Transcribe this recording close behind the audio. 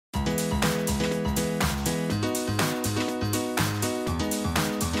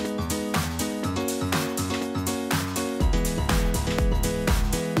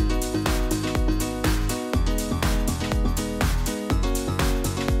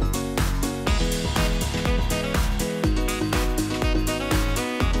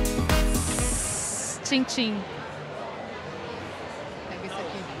Tintim. Pega esse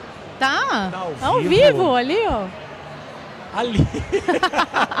aqui. Tá ao vivo. vivo ali, ó. Ali.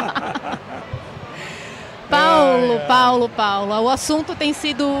 Paulo. O assunto tem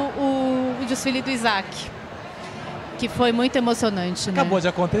sido o desfile do Isaac, que foi muito emocionante, Acabou né? de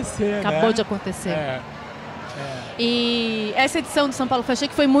acontecer, Acabou de acontecer. E essa edição do São Paulo Fashion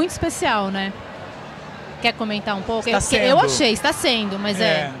Week foi muito especial, né? Quer comentar um pouco? Eu achei, está sendo, mas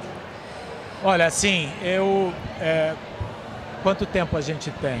Olha, assim, quanto tempo a gente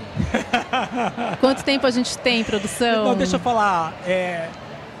tem? Quanto tempo a gente tem, produção? Não, deixa eu falar.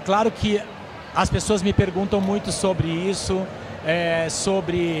 Claro que as pessoas me perguntam muito sobre isso,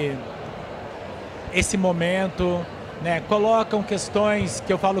 sobre esse momento, né? Colocam questões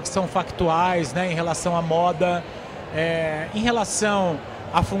que eu falo que são factuais, né? Em relação à moda, em relação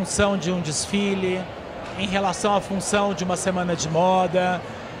à função de um desfile, em relação à função de uma semana de moda.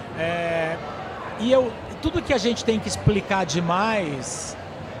 Tudo que a gente tem que explicar demais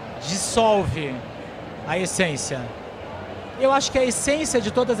dissolve a essência. Eu acho que a essência de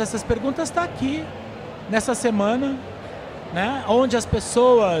todas essas perguntas está aqui, nessa semana, né? Onde as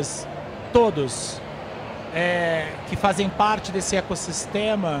pessoas, todos, que fazem parte desse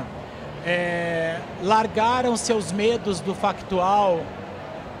ecossistema, largaram seus medos do factual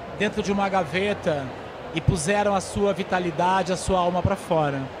dentro de uma gaveta e puseram a sua vitalidade, a sua alma para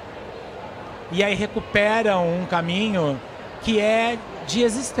fora. E aí recuperam um caminho que é de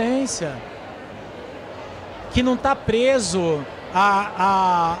existência, que não está preso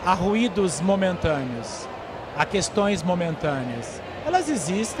a ruídos momentâneos, a questões momentâneas. Elas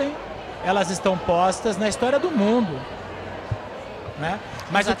existem, elas estão postas na história do mundo, né?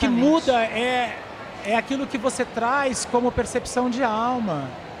 Mas exatamente. O que muda é aquilo que você traz como percepção de alma.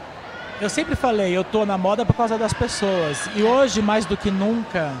 Eu sempre falei, eu estou na moda por causa das pessoas. E hoje, mais do que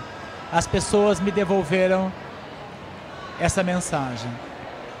nunca, as pessoas me devolveram essa mensagem.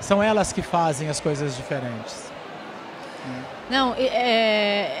 São elas que fazem as coisas diferentes. Não,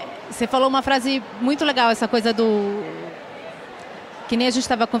 você falou uma frase muito legal, essa coisa do... Que nem a gente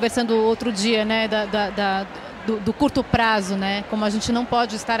estava conversando outro dia, né? Do curto prazo, né? Como a gente não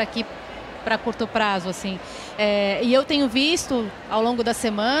pode estar aqui para curto prazo, assim. E eu tenho visto, ao longo da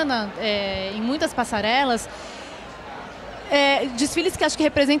semana, em muitas passarelas, desfiles que acho que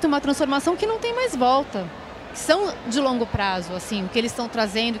representam uma transformação que não tem mais volta. São de longo prazo, assim, o que eles estão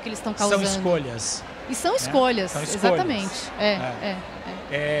trazendo, o que eles estão causando. São escolhas. E são escolhas, são escolhas. Exatamente.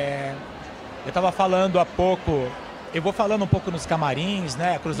 Eu estava falando há pouco, eu vou falando um pouco nos camarins,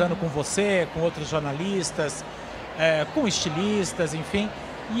 né, cruzando com você, com outros jornalistas, com estilistas, enfim,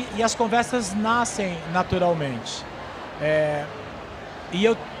 e as conversas nascem naturalmente. E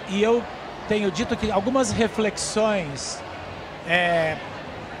eu tenho dito que algumas reflexões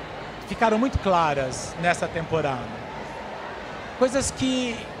ficaram muito claras nessa temporada. Coisas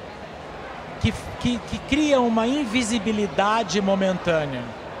que criam uma invisibilidade momentânea.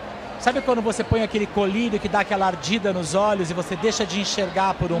 Sabe quando você põe aquele colírio que dá aquela ardida nos olhos e você deixa de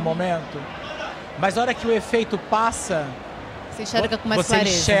enxergar por um momento? Mas na hora que o efeito passa, você enxerga com mais clareza.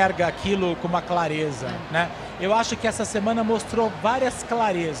 Você enxerga aquilo com uma clareza, né? Eu acho que essa semana mostrou várias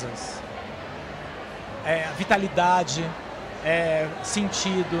clarezas. Vitalidade,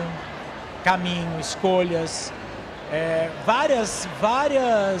 sentido, caminho, escolhas.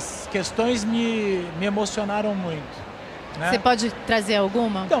 Várias questões me emocionaram muito. Né? Você pode trazer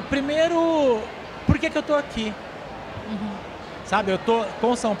alguma? Então, primeiro, por que eu estou aqui? Sabe, eu estou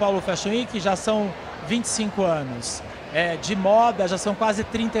com São Paulo Fashion Week, já são 25 anos. De moda já são quase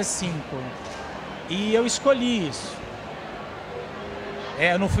 35. E eu escolhi isso.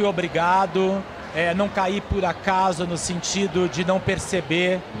 Eu não fui obrigado, não caí por acaso no sentido de não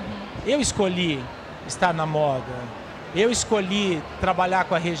perceber. Eu escolhi estar na moda. Eu escolhi trabalhar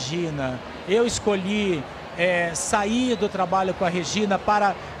com a Regina. Eu escolhi sair do trabalho com a Regina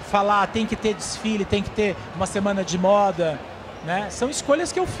para falar, tem que ter desfile, tem que ter uma semana de moda, né? São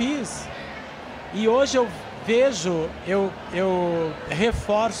escolhas que eu fiz. E hoje eu vejo, eu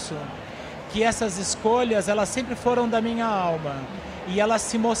reforço que essas escolhas, elas sempre foram da minha alma. E elas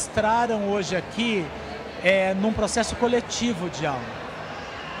se mostraram hoje aqui num processo coletivo de alma.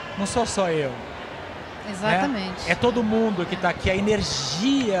 Não sou só eu. Exatamente. Né? É todo mundo que está aqui, a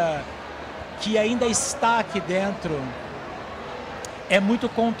energia que ainda está aqui dentro é muito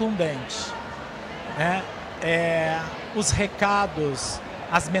contundente, né? Os recados,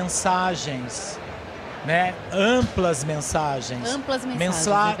 as mensagens, né? Amplas mensagens,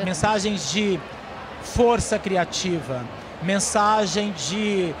 mensagens de força criativa, mensagem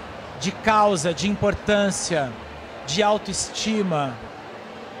de causa, de importância, de autoestima,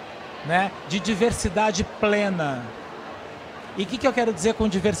 né, de diversidade plena. E o que eu quero dizer com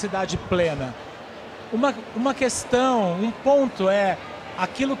diversidade plena? Uma questão, um ponto é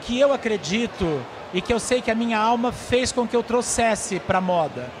aquilo que eu acredito e que eu sei que a minha alma fez com que eu trouxesse para a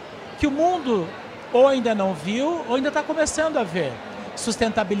moda, que o mundo ou ainda não viu ou ainda está começando a ver.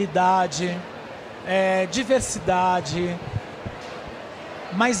 Sustentabilidade, diversidade.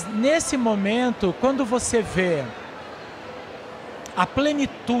 Mas nesse momento, quando você vê a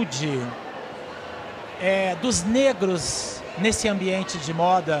plenitude dos negros nesse ambiente de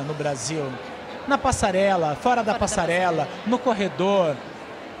moda no Brasil, na passarela, fora da passarela, no corredor,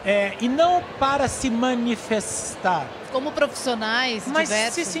 e não para se manifestar. Como profissionais mas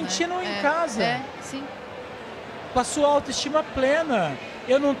diversos, se sentindo né? em casa. Sim. Com a sua autoestima plena.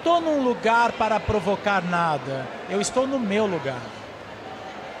 Eu não estou num lugar para provocar nada. Eu estou no meu lugar.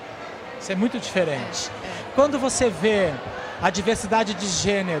 Isso é muito diferente. Quando você vê a diversidade de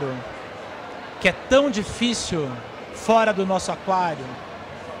gênero, que é tão difícil fora do nosso aquário,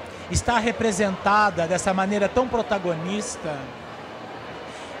 está representada dessa maneira tão protagonista,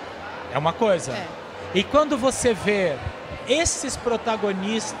 é uma coisa. E quando você vê esses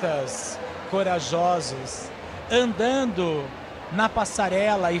protagonistas corajosos andando na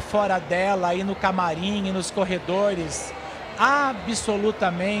passarela e fora dela, e no camarim, e nos corredores,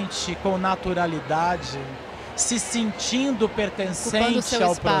 absolutamente com naturalidade, se sentindo pertencente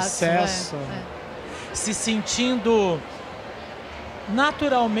ao processo, se sentindo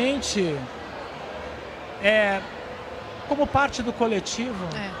naturalmente como parte do coletivo.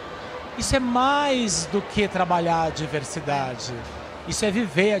 Isso é mais do que trabalhar a diversidade. Isso é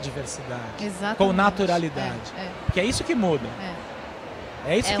viver a diversidade. Exatamente. Com naturalidade. Porque é isso que muda.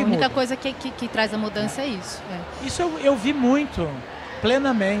 É isso que muda. A única coisa que traz a mudança é isso. Isso eu vi muito,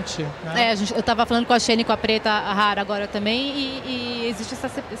 plenamente. Né? Eu estava falando com a Xene e com a Preta Rara agora também, e existe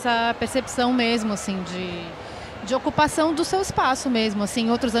essa percepção mesmo, assim, de ocupação do seu espaço mesmo, assim, em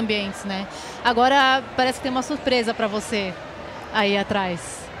outros ambientes, né? Agora parece que tem uma surpresa para você aí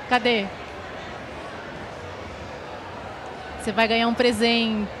atrás. Cadê? Você vai ganhar um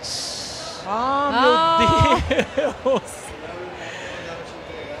presente. Meu Deus!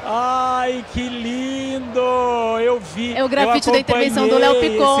 Ai, que lindo! Eu vi. É o grafite da intervenção do Léo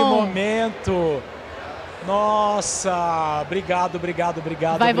Picon. Esse momento. Nossa, obrigado.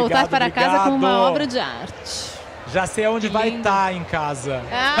 Vai voltar para casa com uma obra de arte. Já sei onde vai estar em casa.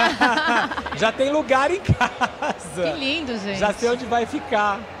 Já tem lugar em casa. Que lindo, gente. Já sei onde vai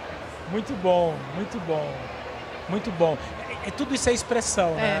ficar. Muito bom. Tudo isso é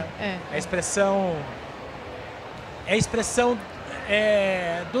expressão, né? É expressão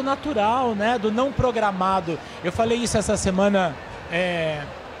do natural, né? Do não programado. Eu falei isso essa semana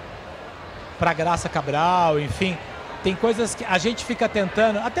para Graça Cabral, enfim. Tem coisas que a gente fica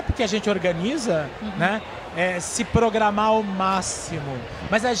tentando, até porque a gente organiza, né? Se programar ao máximo.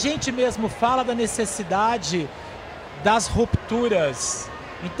 Mas a gente mesmo fala da necessidade das rupturas.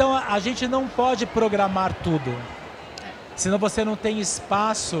 Então a gente não pode programar tudo. Senão você não tem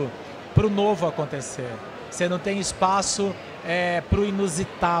espaço para o novo acontecer. Você não tem espaço para o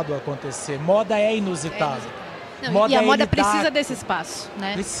inusitado acontecer. Moda é inusitado. E a moda precisa desse espaço,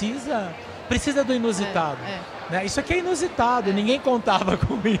 né? Precisa do inusitado. Né? Isso aqui é inusitado, ninguém contava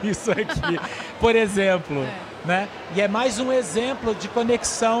com isso aqui, por exemplo. Né? E é mais um exemplo de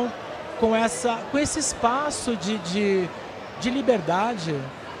conexão com esse espaço de liberdade,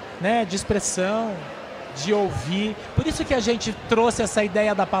 né? De expressão, de ouvir. Por isso que a gente trouxe essa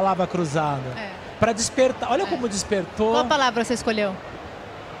ideia da palavra cruzada. Para despertar. Olha como despertou. Qual palavra você escolheu?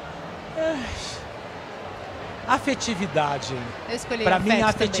 Afetividade. Eu escolhi. Para mim, a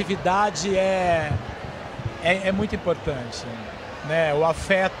afetividade é muito importante. Né? O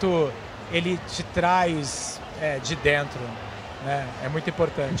afeto, ele te traz de dentro. Né? É muito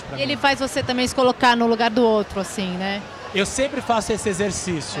importante para mim. Ele faz você também se colocar no lugar do outro, assim, né? Eu sempre faço esse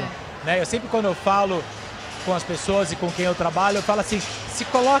exercício. Né? Eu sempre, quando eu falo com as pessoas e com quem eu trabalho, eu falo assim, se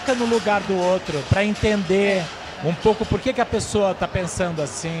coloca no lugar do outro para entender um pouco por que a pessoa está pensando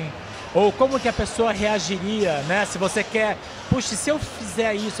assim, ou como que a pessoa reagiria, né? Se você quer, puxa, se eu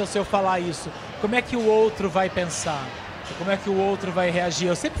fizer isso ou se eu falar isso, como é que o outro vai pensar? Como é que o outro vai reagir?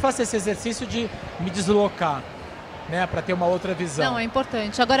 Eu sempre faço esse exercício de me deslocar, né? Para ter uma outra visão. Não, é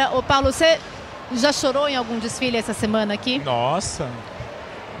importante. Agora, Paulo, você já chorou em algum desfile essa semana aqui? Nossa!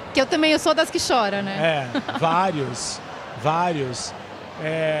 Que eu sou das que chora, né? Vários.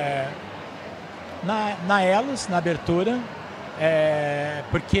 Na Elos, na abertura,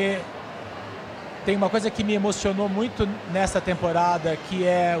 porque tem uma coisa que me emocionou muito nessa temporada, que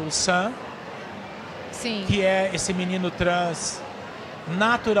é o Sam, Sim. que é esse menino trans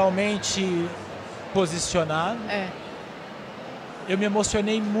naturalmente posicionar. Eu me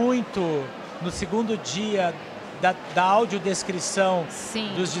emocionei muito no segundo dia da audiodescrição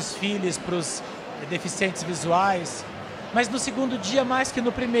dos desfiles para os deficientes visuais, mas no segundo dia mais que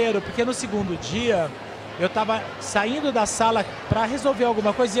no primeiro, porque no segundo dia eu estava saindo da sala para resolver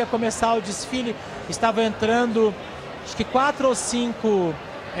alguma coisa, ia começar o desfile, estava entrando acho que 4 ou 5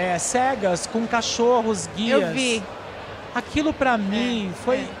 cegas com cachorros, guias. Eu vi. Aquilo para mim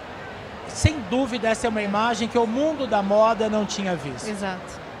foi, sem dúvida, essa é uma imagem que o mundo da moda não tinha visto.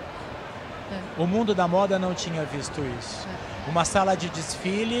 Exato. O mundo da moda não tinha visto isso. Uma sala de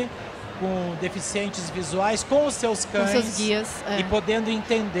desfile com deficientes visuais, com os seus cães, com seus guias, e podendo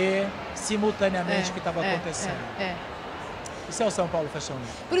entender simultaneamente o que estava acontecendo. Isso é o São Paulo Fashion Week.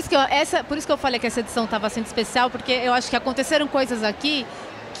 Por isso que eu falei que essa edição estava sendo especial, porque eu acho que aconteceram coisas aqui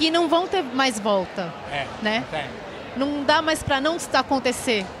que não vão ter mais volta. Né? Não dá mais para não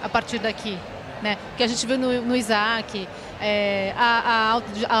acontecer a partir daqui. Né? Porque a gente viu no Isaac, a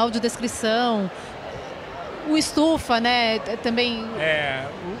audiodescrição, o estufa, né? Também.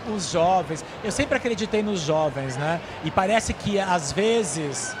 Os jovens. Eu sempre acreditei nos jovens, né? E parece que às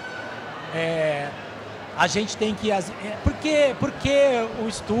vezes a gente tem que. Por que o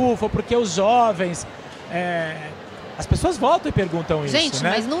estufa? Por que os jovens? As pessoas voltam e perguntam isso. Gente,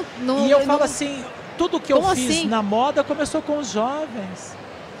 né? mas não. E eu falo assim, tudo que eu fiz assim? na moda começou com os jovens.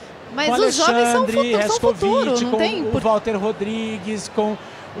 Mas os jovens são futuro, não com tem? O Walter Rodrigues, com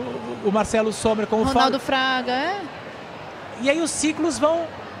o Marcelo Sommer, com Ronaldo o Fraga, E aí os ciclos vão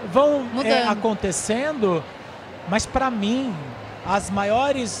acontecendo, mas para mim as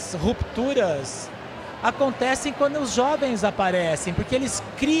maiores rupturas acontecem quando os jovens aparecem, porque eles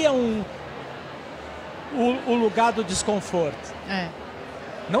criam o lugar do desconforto.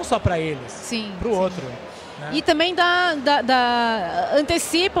 Não só para eles, para o outro. Né? E também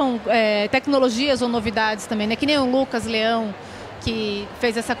antecipam tecnologias ou novidades também, né? Que nem o Lucas Leão, que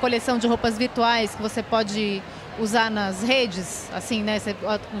fez essa coleção de roupas virtuais que você pode usar nas redes, assim, né?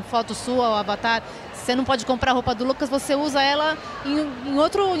 Em foto sua ou avatar. Você não pode comprar a roupa do Lucas, você usa ela em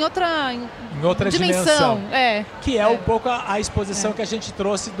outra dimensão. Que é um pouco a exposição que a gente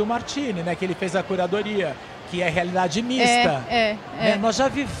trouxe do Martini, né? Que ele fez a curadoria, que é realidade mista. Nós já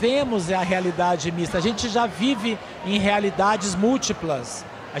vivemos a realidade mista, a gente já vive em realidades múltiplas.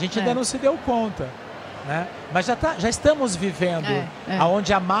 A gente ainda não se deu conta. Né? Mas já estamos vivendo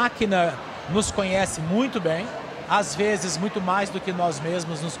onde a máquina nos conhece muito bem, às vezes muito mais do que nós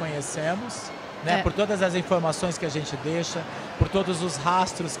mesmos nos conhecemos, né? Por todas as informações que a gente deixa, por todos os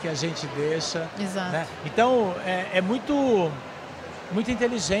rastros que a gente deixa. Exato. Né? Então é muito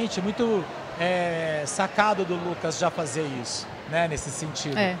inteligente, muito sacado do Lucas já fazer isso, né? Nesse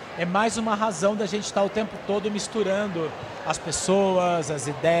sentido. É mais uma razão da gente estar o tempo todo misturando as pessoas, as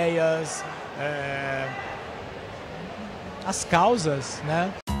ideias, as causas,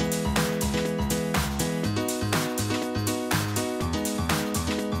 né?